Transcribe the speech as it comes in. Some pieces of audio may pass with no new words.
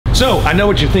So, I know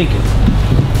what you're thinking.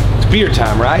 It's beer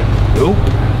time, right? Nope.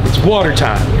 It's water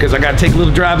time, because I got to take a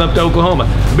little drive up to Oklahoma.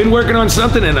 I've been working on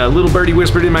something, and a little birdie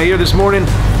whispered in my ear this morning,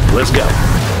 let's go.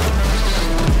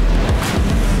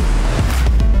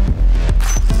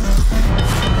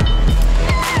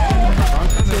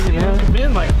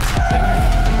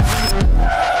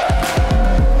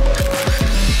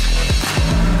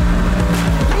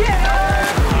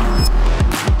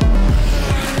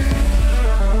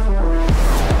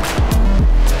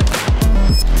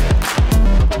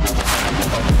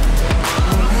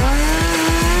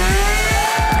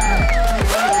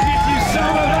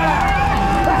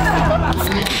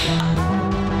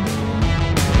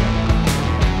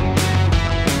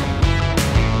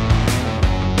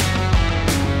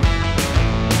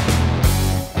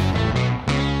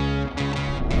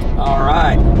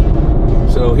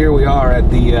 So here we are at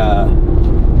the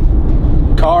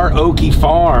Karaoke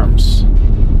Farms.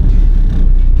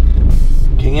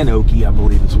 Kanoke, I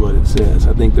believe is what it says.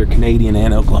 I think they're Canadian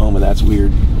and Oklahoma. That's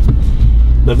weird.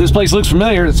 But if this place looks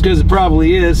familiar, it's because it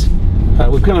probably is.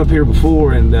 We've come up here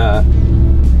before, and I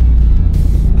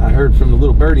heard from the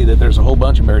little birdie that there's a whole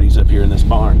bunch of birdies up here in this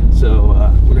barn. So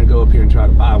we're gonna go up here and try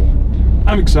to buy one.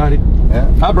 I'm excited.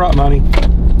 Yeah. I brought money.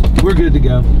 We're good to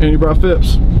go. And you brought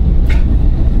Phipps.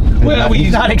 Well,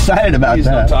 he's not excited about that.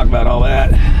 Don't talk about all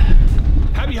that.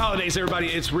 Happy holidays, everybody.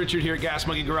 It's Richard here at Gas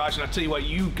Monkey Garage, and I'll tell you what,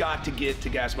 you got to get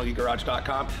to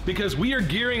gasmonkeygarage.com because we are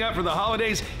gearing up for the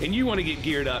holidays, and you want to get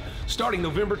geared up. Starting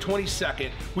November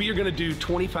 22nd, we are going to do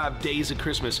 25 days of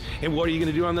Christmas. And what are you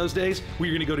going to do on those days?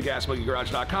 We're going to go to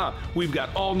gasmonkeygarage.com. We've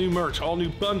got all new merch, all new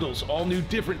bundles, all new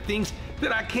different things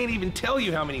that I can't even tell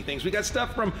you how many things. We got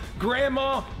stuff from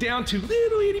grandma down to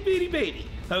little itty bitty baby,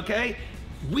 okay?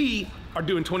 We are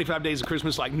doing 25 days of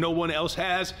Christmas like no one else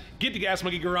has. Get to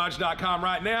gasmonkeygarage.com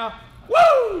right now.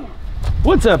 Woo!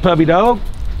 What's up, puppy dog?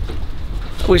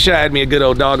 I wish I had me a good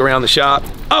old dog around the shop.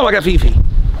 Oh, I got Fifi.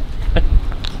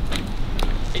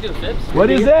 What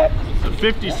is that? It's a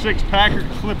 56 Packard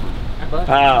Clipper.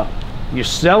 Oh, you're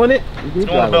selling it? You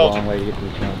going to Belgium.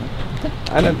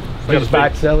 I don't. Just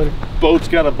back selling it. Boat's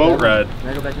got a boat ride.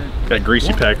 Got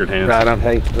greasy Packard hands. Right on.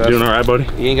 Hey, doing all right, buddy?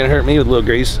 You ain't gonna hurt me with a little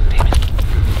grease.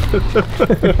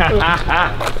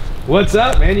 What's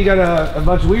up, man? You got a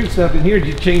bunch of weird stuff in here. Did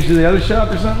you change to the other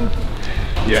shop or something?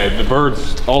 Yeah, the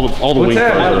birds, all the wing birds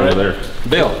are over there.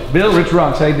 Bill, Rich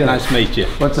Ronks, how you doing? Nice to meet you.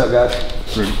 What's up, guys?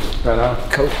 Rudy. Right on.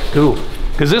 Cool.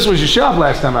 Because this was your shop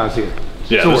last time I was here.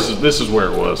 Yeah, this is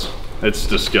where it was. It's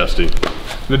disgusting.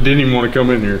 They didn't even want to come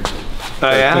in here. Oh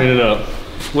yeah? Clean it up.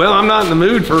 Well, I'm not in the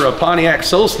mood for a Pontiac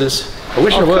Solstice. I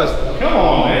wish I was. Come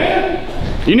on,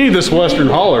 man. You need this Western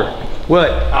hauler. What?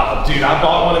 Oh, dude, I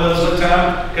bought one of those one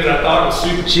time because I thought it was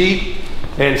super cheap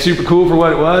and super cool for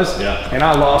what it was. Yeah. And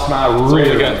I lost my rear.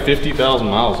 It's got 50,000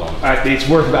 miles on it. It's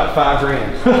worth about $5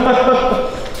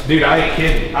 grand. Dude, I ain't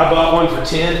kidding. I bought one for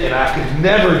 10 and I could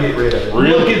never get rid of it.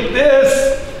 Really? Look at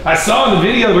this. I saw in the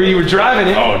video where you were driving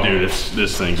it. Oh, dude,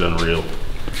 this thing's unreal.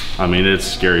 I mean, it's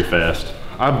scary fast.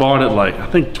 I bought it like, I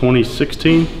think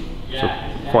 2016, so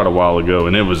quite a while ago,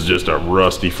 and it was just a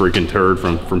rusty freaking turd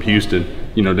from Houston,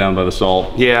 you know, down by the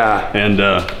salt. Yeah. And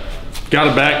got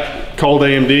it back, called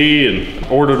AMD and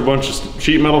ordered a bunch of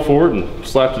sheet metal for it and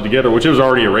slapped it together, which it was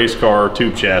already a race car,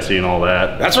 tube chassis and all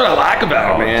that. That's what I like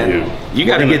about it, man. Dude. You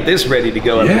got to get this ready to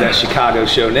go up to that Chicago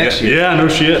show next year. Yeah, no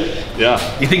shit. Yeah.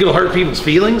 You think it'll hurt people's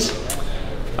feelings?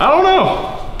 I don't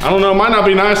know. Might not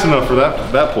be nice enough for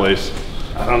that place.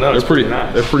 I don't know. They're pretty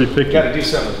nice. They're pretty picky. You got to do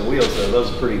something with the wheels though.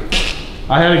 Those are pretty.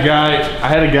 I had a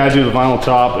guy do the vinyl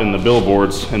top and the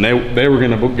billboards, and they were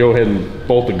gonna go ahead and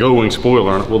bolt the Go-Wing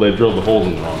spoiler on it. Well, they drilled the holes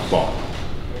in the wrong spot.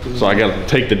 So I got to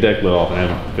take the deck lid off and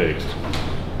have it fixed.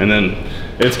 And then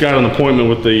it's got an appointment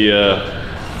with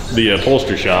the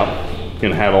upholstery shop.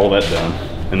 Gonna have all that done,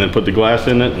 and then put the glass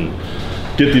in it and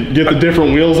get the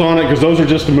different wheels on it, because those are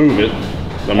just to move it.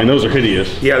 I mean, those are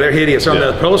hideous. Yeah, they're hideous. On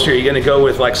the upholstery, you're gonna go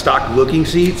with like stock looking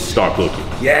seats? Stock looking.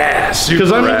 Yeah, super.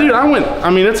 Because I mean, dude, I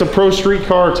mean, it's a pro street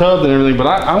car tub and everything, but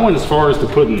I went as far as to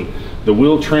putting the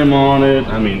wheel trim on it.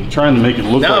 I mean, trying to make it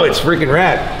look. No, like it's freaking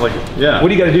rad. Like, yeah. What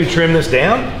do you got to do? Trim this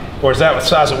down, or is that what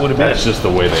size it would have been? That's just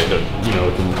the way that's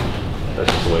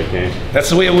just the way it came. That's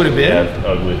the way it would have been. Yeah,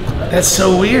 ugly. That's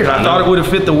so weird. I thought it would have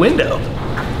fit the window.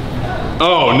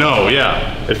 Oh no,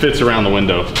 yeah, it fits around the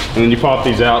window, and then you pop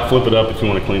these out, flip it up if you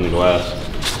want to clean the glass.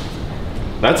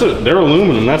 They're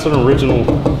aluminum. That's an original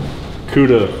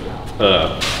CUDA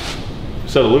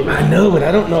set of lubricant. I know, but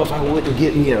I don't know if I wouldn't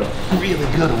get me a really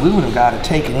good aluminum guy to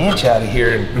take an inch out of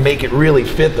here and make it really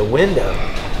fit the window.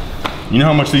 You know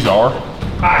how much these are?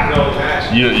 I can only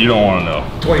imagine. You don't want to know.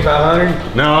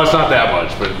 2,500? No, it's not that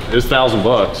much, but it's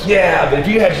 $1,000. Yeah, but if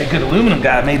you had a good aluminum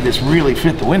guy made this really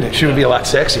fit the window, it should be a lot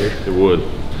sexier. It would.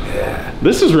 Yeah.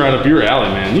 This is right up your alley,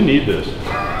 man. You need this.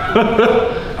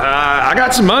 I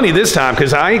got some money this time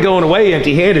because I ain't going away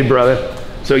empty-handed, brother.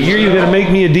 So you're either gonna make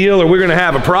me a deal or we're gonna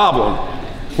have a problem.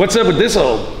 What's up with this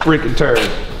old freaking turd?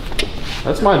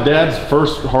 That's my dad's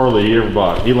first Harley he ever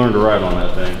bought. He learned to ride on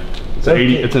that thing.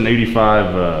 It's an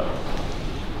 85,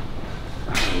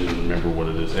 I don't even remember what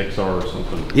it is, XR or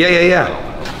something. Yeah.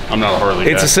 I'm not a Harley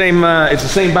guy. It's the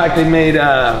same bike they made,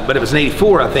 but it was an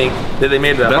 84, I think, that they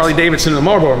made the Harley Davidson and the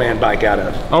Marlboro Man bike out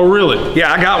of. Oh, really?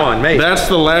 Yeah, I got one made. That's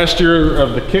the last year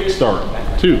of the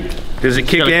Kickstart, too. Does it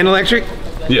kick and electric?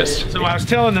 Yes. So I was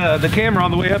telling the camera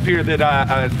on the way up here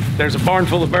that there's a barn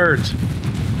full of birds.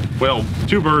 Well,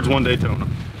 2 birds, 1 Daytona.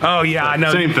 Oh yeah, I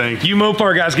know. Same thing. You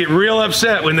Mopar guys get real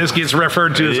upset when this gets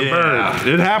referred to as a bird.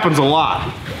 It happens a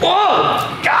lot.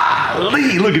 Whoa,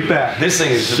 golly, look at that. This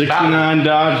thing is 69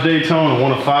 Dodge Daytona,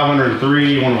 one of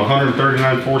 503, one of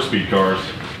 139 4-speed cars.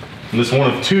 And this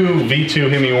one of 2 V2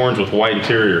 Hemi Orange with white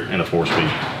interior and a 4-speed.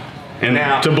 And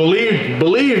now, to believe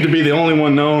to be the only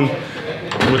one known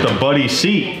with a buddy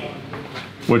seat,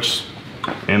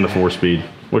 and the 4-speed,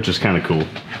 which is kind of cool.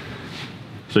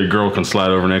 So your girl can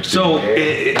slide over next to you. So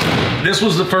this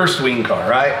was the first swing car,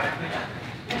 right?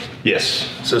 Yes.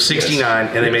 So 69,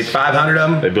 and they made 500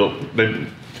 of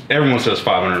them? Everyone says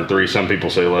 503, some people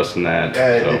say less than that.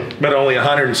 But only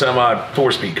 100 and some odd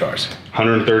 4-speed cars.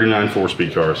 139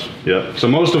 4-speed cars, yep. So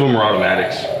most of them are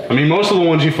automatics. I mean, most of the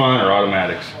ones you find are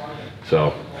automatics.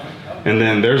 So, and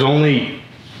then there's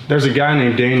a guy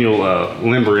named Daniel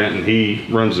Limbrant, and he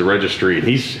runs the registry, and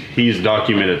he's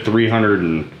documented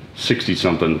 360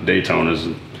 something Daytonas,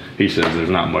 and he says there's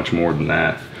not much more than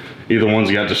that. Either one's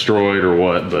got destroyed or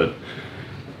what, but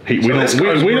we don't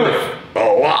a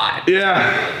lot.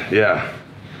 Yeah,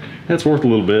 that's worth a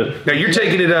little bit. Now you're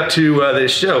taking it up to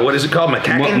this show. What is it called?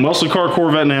 Muscle Car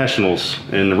Corvette Nationals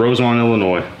in Rosemont,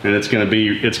 Illinois, and it's gonna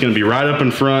be right up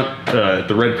in front at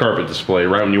the red carpet display,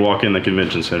 right when you walk in the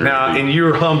convention center. Now, in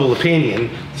your humble opinion,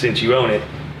 since you own it,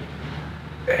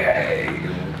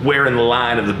 where in the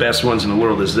line of the best ones in the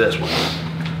world is this one?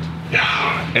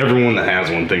 Everyone that has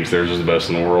one thinks theirs is the best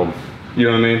in the world. You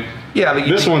know what I mean? Yeah. But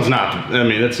this one's not. I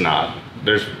mean, it's not.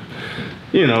 There's,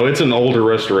 it's an older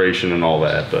restoration and all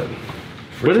that, but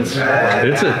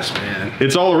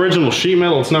it's all original sheet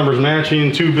metal. It's numbers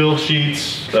matching, 2 build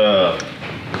sheets, all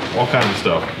kinds of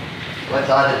stuff. What's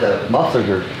on it? The mufflers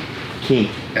are key.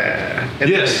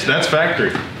 Yes, that's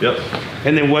factory. Yep.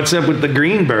 And then what's up with the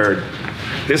green bird?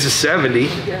 This is 70.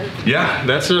 Yeah,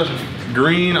 that's a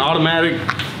green automatic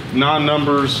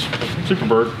non-numbers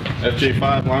Superbird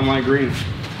FJ5 limelight green.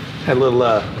 Had a little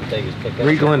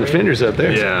wrinkle in the fenders up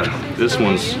there. Yeah, it's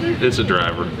a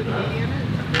driver.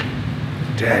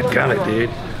 Dadgummit, dude.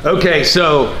 Okay,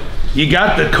 so you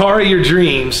got the car of your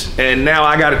dreams, and now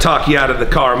I got to talk you out of the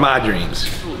car of my dreams.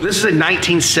 This is a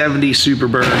 1970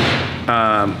 Superbird,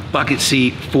 bucket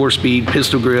seat, 4-speed,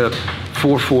 pistol grip,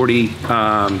 440.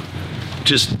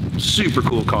 Just super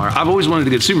cool car. I've always wanted to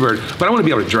get Superbird, but I want to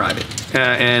be able to drive it.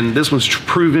 And this one's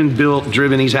proven, built,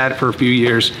 driven. He's had it for a few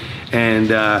years.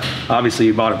 And obviously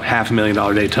he bought a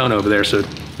 $500,000 Daytona over there, so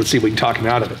let's see if we can talk him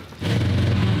out of it.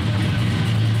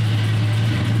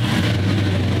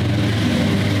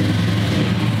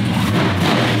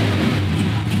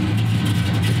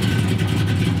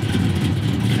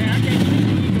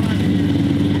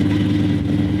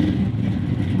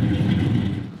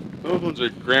 Those ones are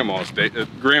grandma's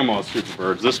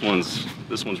Superbirds.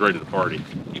 This one's ready to party.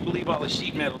 You believe all the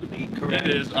sheet metal to be correct?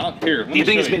 It is. Here, do you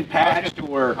think it's been patched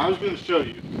or? I was going to show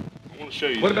you. I want to show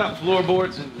you. What about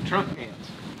floorboards and trunk pans?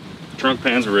 Trunk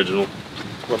pans original.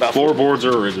 What about floorboards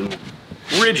are original?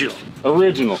 Original.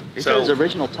 It says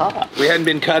original top. We hadn't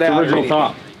been cut out. Original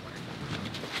top.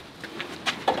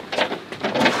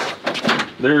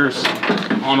 There's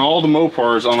on all the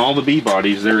Mopars, on all the B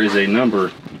bodies, there is a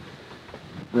number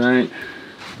right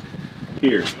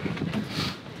here,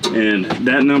 and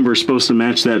that number is supposed to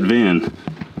match that VIN.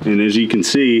 And as you can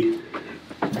see,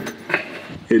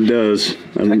 it does.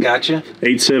 I gotcha.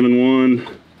 871.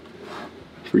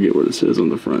 Forget what it says on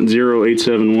the front.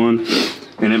 0871,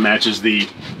 and it matches the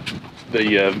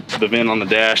VIN on the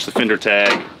dash, the fender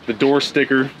tag, the door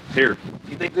sticker. Here.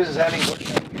 You think this is having work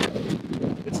out here?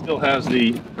 It still has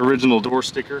the original door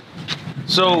sticker.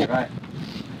 So,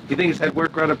 you think it's had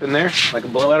work right up in there, like a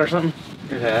blowout or something?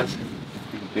 It has.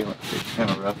 You can feel it. It's kind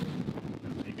of rough.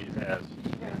 Maybe it has.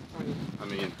 I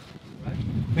mean, I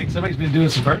think somebody's been doing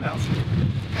some burnouts.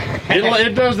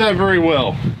 it does that very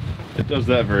well. It does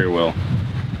that very well.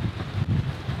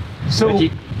 So,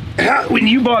 when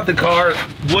you bought the car,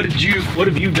 what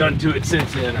have you done to it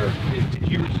since then, or did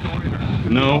you restore it? Or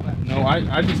No,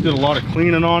 I just did a lot of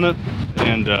cleaning on it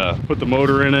and put the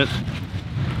motor in it.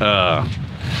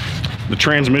 The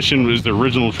transmission was the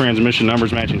original transmission,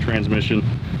 numbers matching transmission.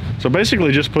 So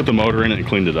basically just put the motor in it and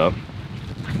cleaned it up.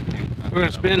 We're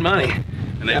gonna spend money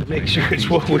and have to make sure it's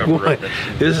what we want.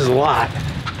 This is a lot.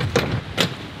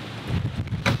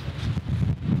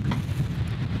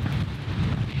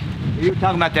 You were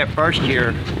talking about that first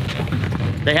year.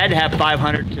 They had to have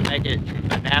 500 to make it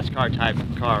a NASCAR type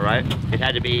car, right? It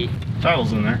had to be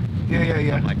Title's in there.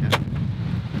 Yeah. like that.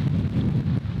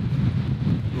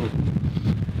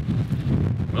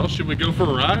 Well, should we go for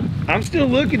a ride? I'm still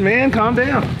looking, man. Calm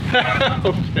down.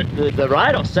 Okay. The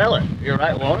ride will sell it. You're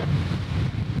right, won't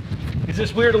it? Is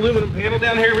this weird aluminum panel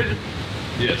down here, Richard?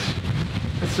 Yes,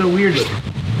 That's so weird looking.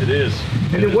 it is.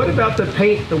 And then what about the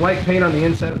paint, the white paint on the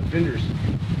inside of the fenders?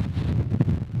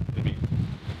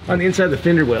 On the inside of the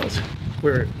fender wells,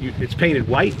 where it's painted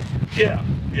white Yeah,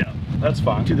 that's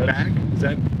fine. to the back? Is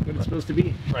that what it's supposed to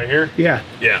be? Right here? Yeah.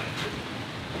 Yeah.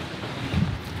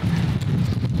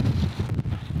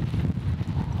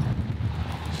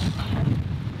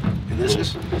 And this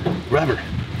is rubber.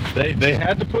 They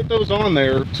had to put those on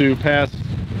there to pass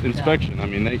inspection. I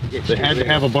mean, they had to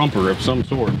have a bumper of some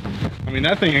sort. I mean,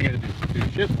 that thing ain't gonna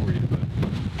do shit for you, but.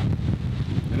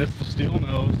 And it's the steel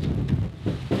nose.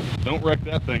 Don't wreck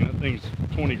that thing. That thing's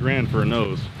 20 grand for a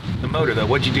nose. The motor though,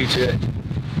 what'd you do to it?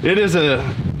 It is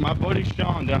my buddy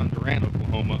Sean down in Durant,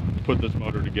 Oklahoma, put this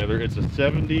motor together. It's a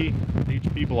 70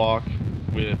 HP block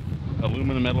with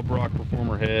aluminum metal block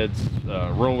performer heads,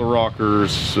 roller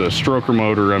rockers, stroker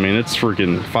motor. I mean, it's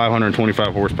freaking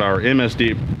 525 horsepower,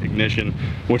 MSD ignition,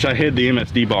 which I hid the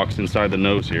MSD box inside the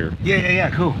nose here.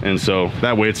 Yeah, cool. And so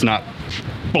that way it's not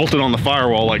bolted on the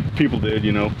firewall like people did,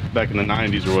 you know, back in the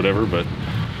 90s or whatever, but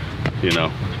you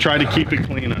know, try to keep it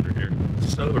clean under here.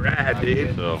 So rad,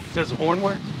 dude. So Does the horn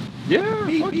work? yeah,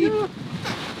 Beep, fuck beep. yeah.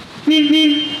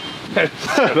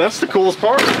 That's the coolest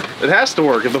part. It has to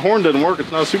work. If the horn doesn't work, it's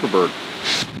not a Superbird.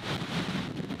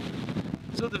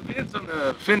 So the vents on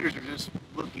the fenders are just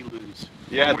looky-loos.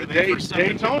 Yeah, Or the they for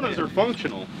something Daytonas like are that?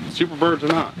 functional. Superbirds are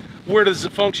not. Where does the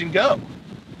function go?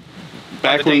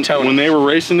 Back the Daytonas. when they were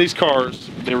racing these cars,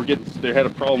 they had a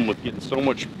problem with getting so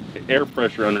much air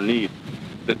pressure underneath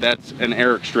that's an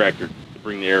air extractor to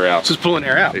bring the air out. It's just pulling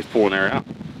air out. It's pulling air out.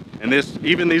 And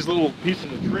even these little pieces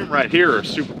of trim right here are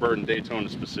Superbird and Daytona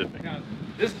specific. Now,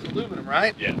 this is aluminum,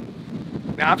 right? Yeah.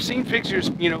 Now I've seen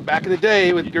pictures, you know, back in the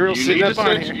day with girls You sitting need up to on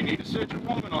sit- here. You need to sit your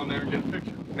woman on there and get a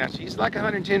picture. Now she's like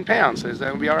 110 pounds, so is that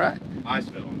gonna be all right? I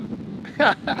spit on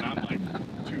it. And I'm like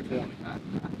 220.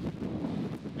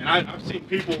 And I've seen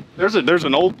people. There's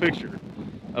an old picture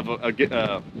of a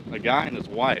guy and his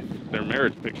wife. Their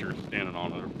marriage picture standing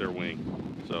on their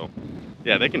wing. So,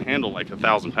 yeah, they can handle like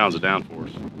 1,000 pounds of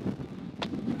downforce.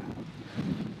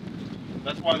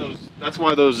 That's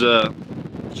why those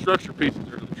structure pieces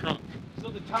are in the trunk. So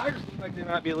the tires look like they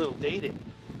might be a little dated.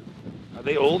 Are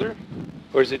they older,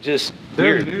 or is it just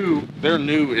They're weird? new. They're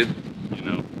new. You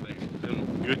know,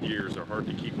 them good years are hard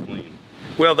to keep clean.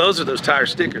 Well, those are those tire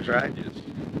stickers, right? Yes.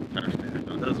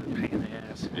 Those are a pain in the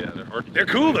ass. Yeah, they're hard to They're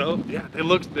keep cool clean. though. Yeah,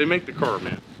 they make the car,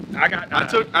 man.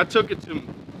 I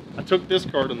took this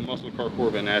car to the Muscle Car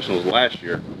Corvette Nationals last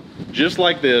year, just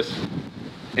like this,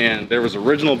 and there was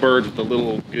original birds with the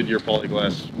little Goodyear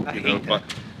polyglass, I hate that.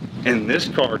 and this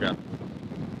car got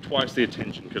twice the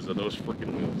attention because of those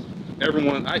freaking wheels.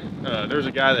 Everyone, there's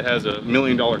a guy that has $1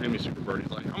 million Hemi Superbird.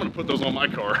 He's like, I'm gonna put those on my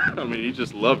car. I mean, he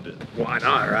just loved it Why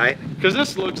not, right? because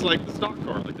this looks like the stock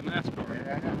car, like the NASCAR.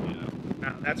 Yeah. You know,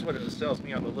 Now, that's what it sells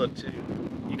me on the look too.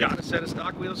 You got a set of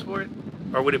stock wheels for it,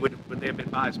 or would they have been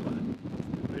bisplat?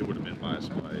 they would have been biased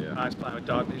by Bisplat with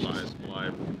dog dishes. biased by.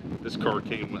 This car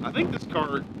came with. I think this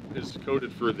car is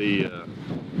coded for the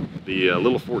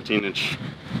little 14-inch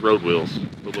road wheels.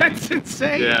 The little- That's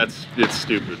insane. Yeah, it's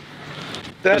stupid.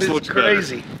 That This is looks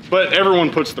crazy. better. But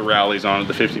everyone puts the rallies on it,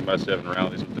 the 15x7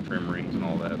 rallies with the trim rings and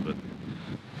all that. But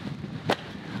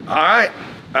All right.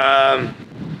 I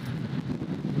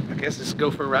guess let's go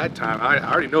for a ride time. I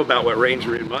already know about what range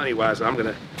we're in money-wise. I'm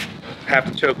gonna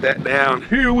have to choke that down.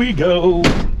 Here we go.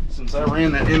 since I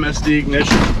ran that MSD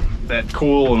ignition, that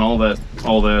cool and all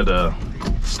that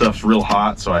stuff's real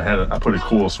hot, so I put a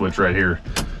cool switch right here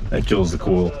that kills the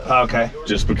cool. Okay.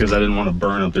 Just because I didn't want to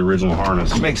burn up the original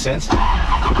harness. Makes sense. All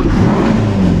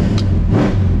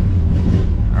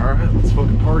right, let's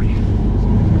fucking party.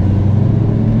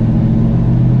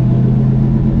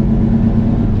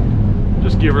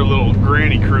 Just give her a little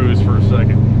granny cruise for a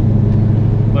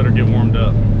second. Let her get warmed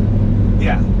up.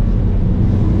 Yeah.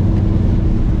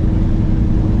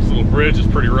 bridge is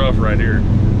pretty rough right here.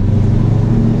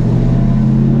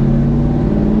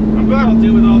 I'm What glad y'all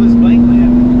do with all this blank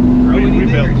land? Grow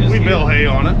anything or just we here? bale hay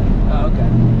on it. Oh, okay.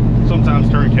 Sometimes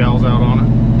turn cows out on it.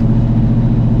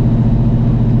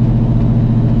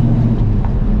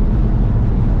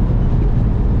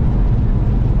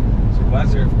 So why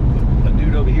is there a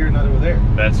dude over here and not over there?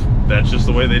 That's just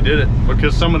the way they did it.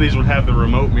 Because some of these would have the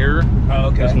remote mirror. Oh,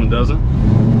 okay. This one doesn't.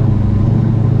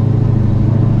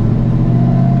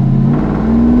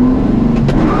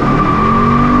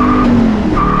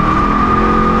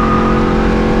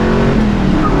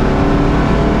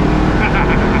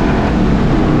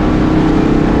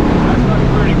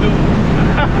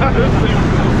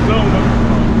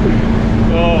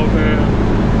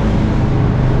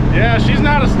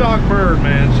 Bird,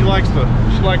 man. She likes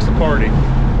to party.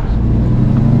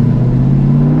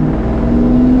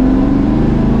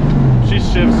 She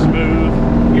shifts smooth.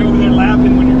 You're over there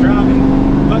laughing when you're driving,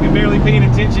 fucking barely paying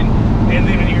attention, and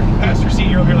then in your passenger seat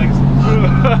you're over here like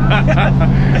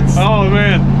oh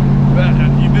man,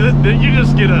 you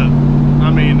just get a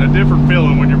different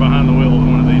feeling when you're behind the wheel of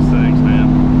one of these things,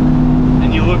 man.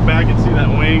 And you look back and see that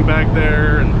wing back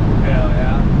there, and hell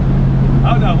yeah.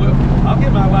 Oh no, I'll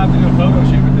get my wife to do a photo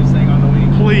shoot with this thing on the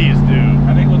wing. Please do.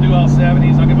 I think we'll do all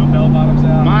 70s. I'll get my bell bottoms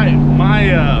out. My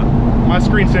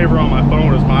screensaver on my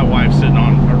phone is my wife sitting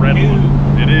on a red one.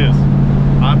 It is.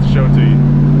 I'll have to show it to you.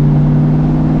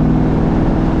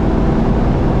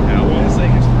 Yeah, well, this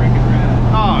thing is freaking rad.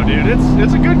 Oh, dude,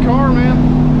 it's a good car, man.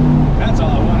 That's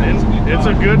all I wanted. It's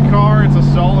a good car. It's a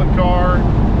solid car.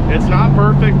 It's not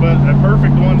perfect, but a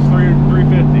perfect one's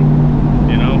 350.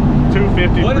 You know,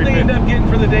 250. What did they end up getting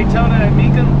for the Daytona at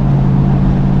Mecum?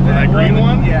 That green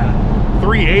one? Yeah.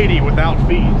 380 without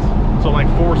fees. So like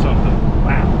 4 something.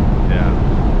 Wow. Yeah.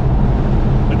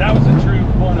 But that was a true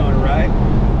one owner, right?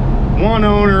 One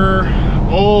owner,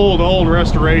 old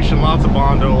restoration, lots of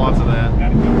Bondo, lots of that.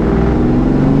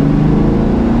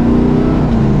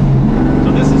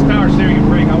 So this is power steering and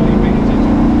brake. I want you paying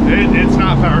attention. It's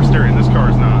not power steering. This car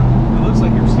is not. It looks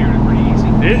like you're steering it pretty easy.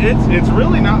 It's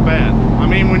really not bad. I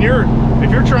mean, if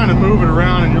you're trying to move it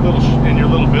around in your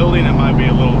little building, it might be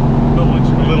a little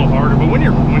harder. But when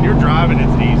you're driving,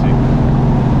 it's easy.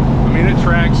 I mean, it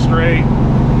tracks straight.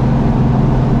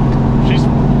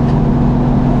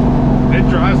 It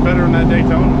drives better than that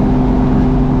Daytona.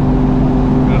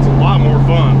 And it's a lot more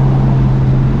fun.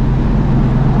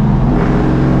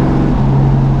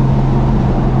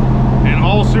 And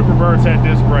all Superbirds had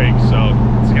disc brakes, so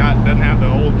doesn't have the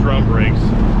old drum brakes,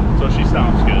 so she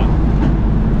stops good.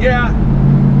 Yeah.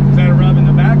 Is that a rub in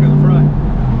the back or the front?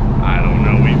 I don't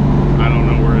know. I don't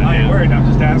know where it is. I ain't worried. I'm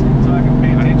just asking so I can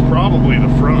pay attention. Probably the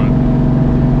front.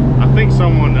 I think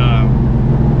someone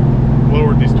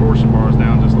lowered these torsion bars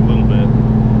down just a little bit.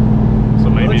 So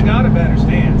maybe it's got a better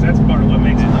stance. That's part of what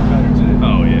makes it look better too.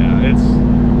 Oh yeah, it's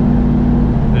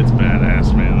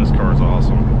badass, man. This car's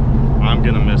awesome. I'm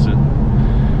gonna miss it.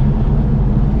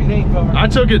 It ain't far. I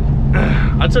took it.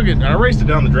 I raced it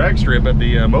down the drag strip at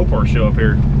the Mopar show up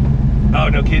here. Oh,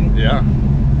 no kidding? Yeah.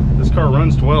 This car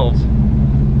runs 12s.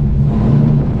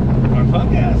 On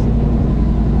pump gas.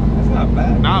 That's not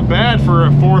bad. Not bad for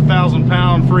a 4,000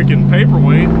 pound freaking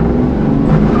paperweight.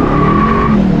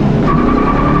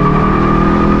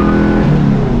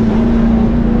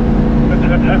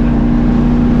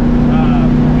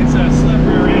 It's a slip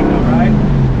rear end though, right?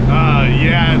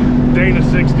 Yeah, Dana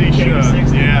 60. Dana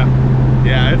 60.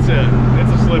 Yeah, it's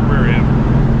a slip rear end,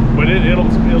 but it'll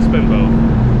spin both.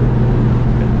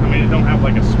 I mean, it don't have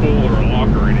like a spool or a lock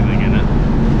or anything in it.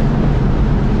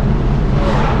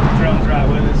 Drone's right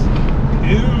with us.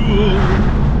 Ew.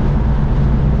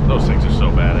 Those things are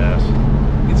so badass.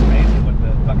 It's amazing what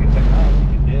the fucking technology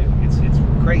can do. It's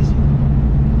crazy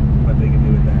what they can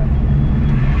do with that.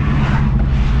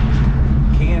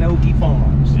 Canokie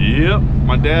Farms. Yep,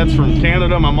 my dad's from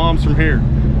Canada, my mom's from here.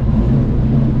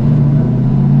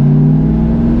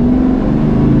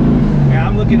 Yeah,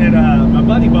 I'm looking at my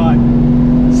buddy bought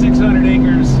 600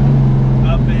 acres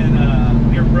up in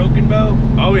near Broken Bow.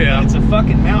 Oh yeah, it's a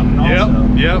fucking mountain also.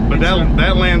 Yep. But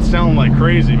that land's selling like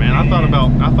crazy, man. I thought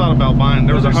about buying.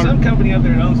 There's some company up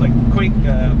there that owns like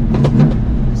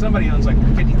somebody owns like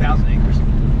 50,000 acres.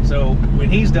 So when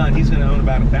he's done, he's going to own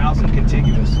about 1,000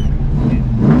 contiguous.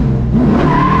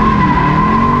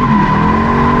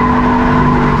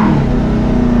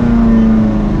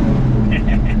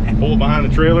 Pull it behind the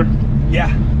trailer.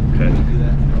 Yeah. Okay. Do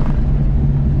that.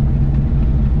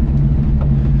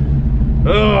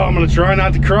 Oh, I'm gonna try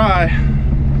not to cry.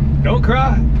 Don't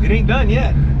cry. It ain't done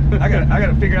yet. I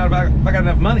gotta figure out if I got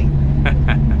enough money.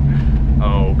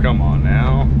 Oh, come on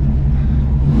now.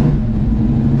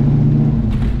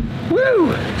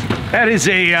 Woo! That is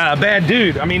a bad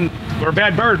dude. I mean, or a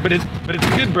bad bird, but it's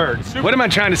a good bird. What am I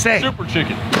trying to say? Super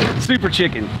chicken. Super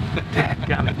chicken.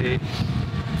 Got me, dude.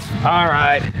 All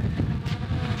right.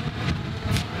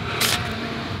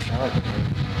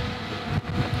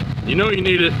 You know you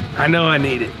need it. I know I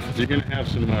need it. You're gonna have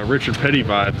some Richard Petty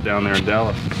vibes down there in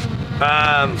Dallas.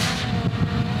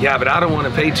 Yeah, but I don't want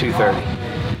to pay $230.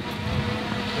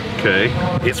 Okay.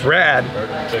 It's rad,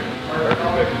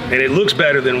 and it looks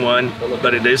better than one,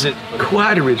 but it isn't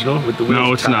quite original with the wheels.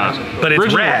 No, it's not. But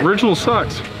it's rad. Original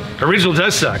sucks. Original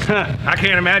does suck. I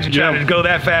can't imagine trying to go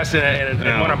that fast in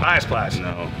one of my class.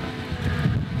 No.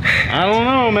 I don't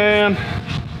know, man.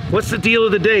 What's the deal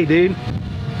of the day, dude?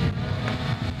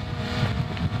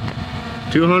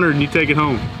 200 and you take it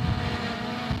home.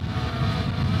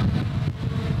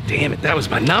 Damn it, that was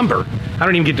my number. I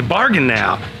don't even get to bargain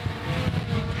now.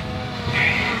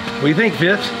 What do you think,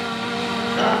 Fifth?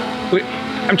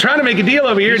 I'm trying to make a deal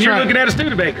over here, and you're looking at a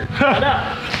Studebaker.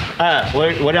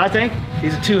 What did I think?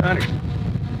 He's a 200.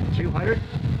 200?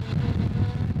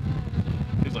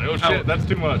 He's like, oh shit, that's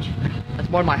too much. That's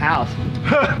more than my house.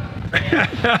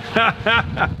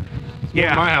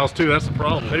 Yeah, my house too, that's the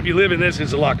problem. but if you live in this,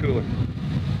 it's a lot cooler.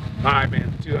 All right,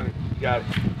 man, 200. You got it.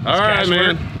 All right,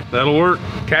 man. That'll work.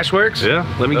 Cash works? Yeah.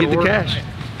 Let me get the cash.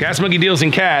 Gas Monkey deals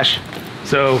in cash.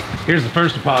 So here's the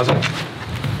first deposit.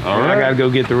 All right. I gotta go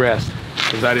get the rest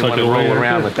because I didn't want to roll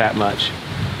around with that much.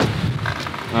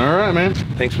 All right, man.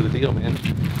 Thanks for the deal, man.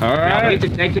 All right.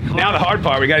 Now the hard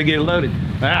part, we gotta get it loaded.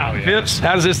 Oh, yeah. Phipps,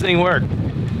 how does this thing work?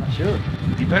 Not sure.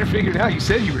 You better figure it out. You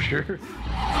said you were sure.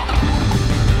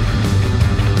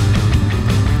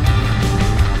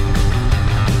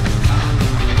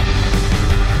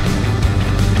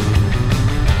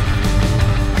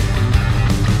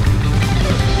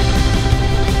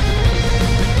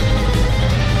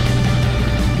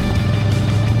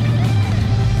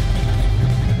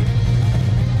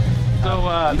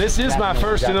 This is my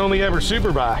first and only ever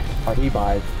super buy. Or he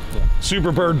buys.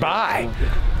 Super bird buy.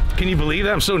 Can you believe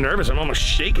that? I'm so nervous. I'm almost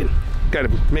shaking. Got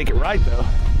to make it right though.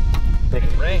 Make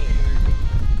it rain.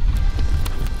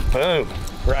 Boom.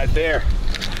 Right there.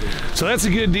 So that's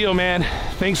a good deal, man.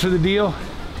 Thanks for the deal.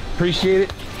 Appreciate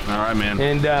it. All right, man.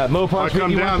 And Mopar's I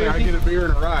come down there, I get a beer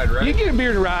and a ride, right? You get a beer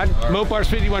and a ride. Right. Mopar's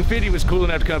 5150 was cool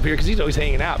enough to come up here because he's always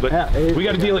hanging out. But yeah, we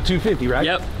got a deal at 250, right?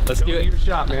 Yep. Let's do it. Your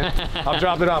shop, man. I'll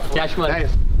drop it off. Cash money.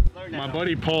 My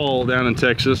buddy Paul down in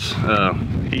Texas,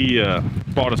 he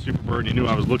bought a Superbird. He knew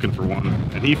I was looking for one,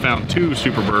 and he found two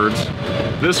Superbirds.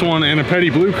 This one and a Petty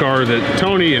Blue car that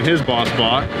Tony and his boss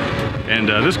bought. And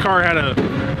this car had a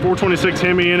 426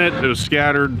 Hemi in it. It was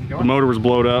scattered. The motor was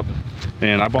blowed up.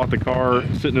 And I bought the car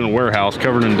sitting in a warehouse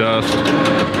covered in dust.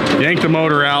 Yanked the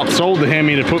motor out, sold the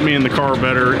Hemi to put me in the car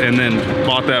better, and then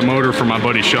bought that motor for my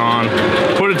buddy Sean.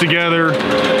 Put it together,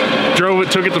 drove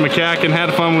it, took it to McCacken,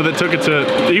 had fun with it, took it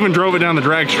to, even drove it down the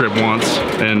drag strip once.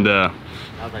 And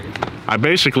I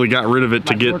basically got rid of it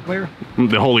to get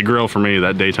the holy grail for me,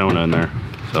 that Daytona in there.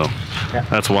 So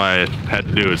that's why I had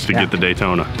to do it, is to get the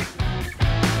Daytona.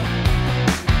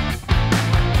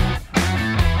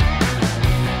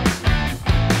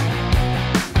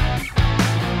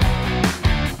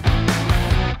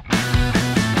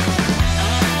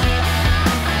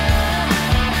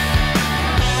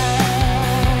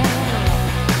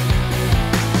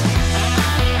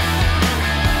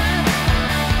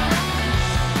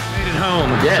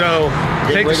 So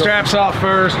take the straps off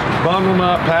first, bundle them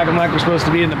up, pack them like they're supposed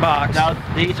to be in the box. Now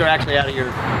these are actually out of your.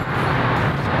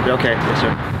 Okay, yes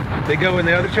sir. They go in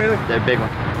the other trailer? They're a big one.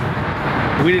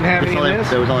 We didn't have any in this?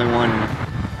 There was only one.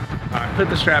 All right, put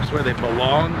the straps where they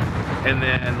belong, and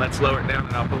then let's lower it down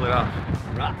and I'll pull it off.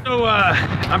 So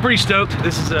I'm pretty stoked.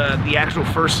 This is the actual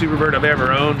first Superbird I've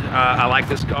ever owned. I like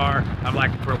this car. I've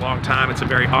liked it for a long time. It's a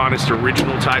very honest,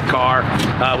 original type car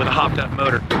with a hopped up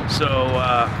motor. So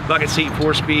bucket seat,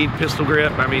 4-speed, pistol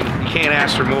grip. I mean, you can't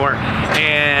ask for more.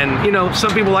 And you know,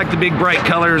 some people like the big bright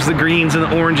colors, the greens and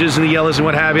the oranges and the yellows and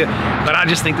what have you. But I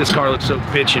just think this car looks so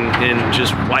bitchin' in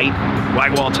just white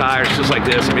wall tires, just like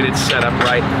this. I mean, it's set up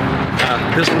right.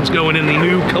 This one's going in the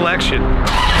new collection.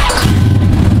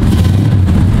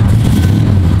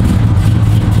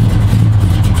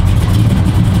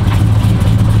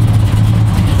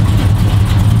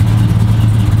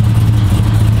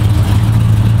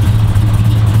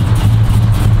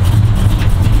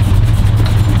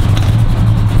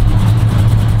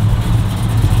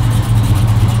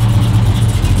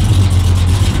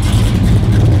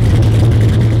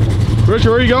 Richard,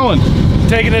 where are you going?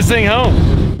 Taking this thing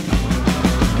home.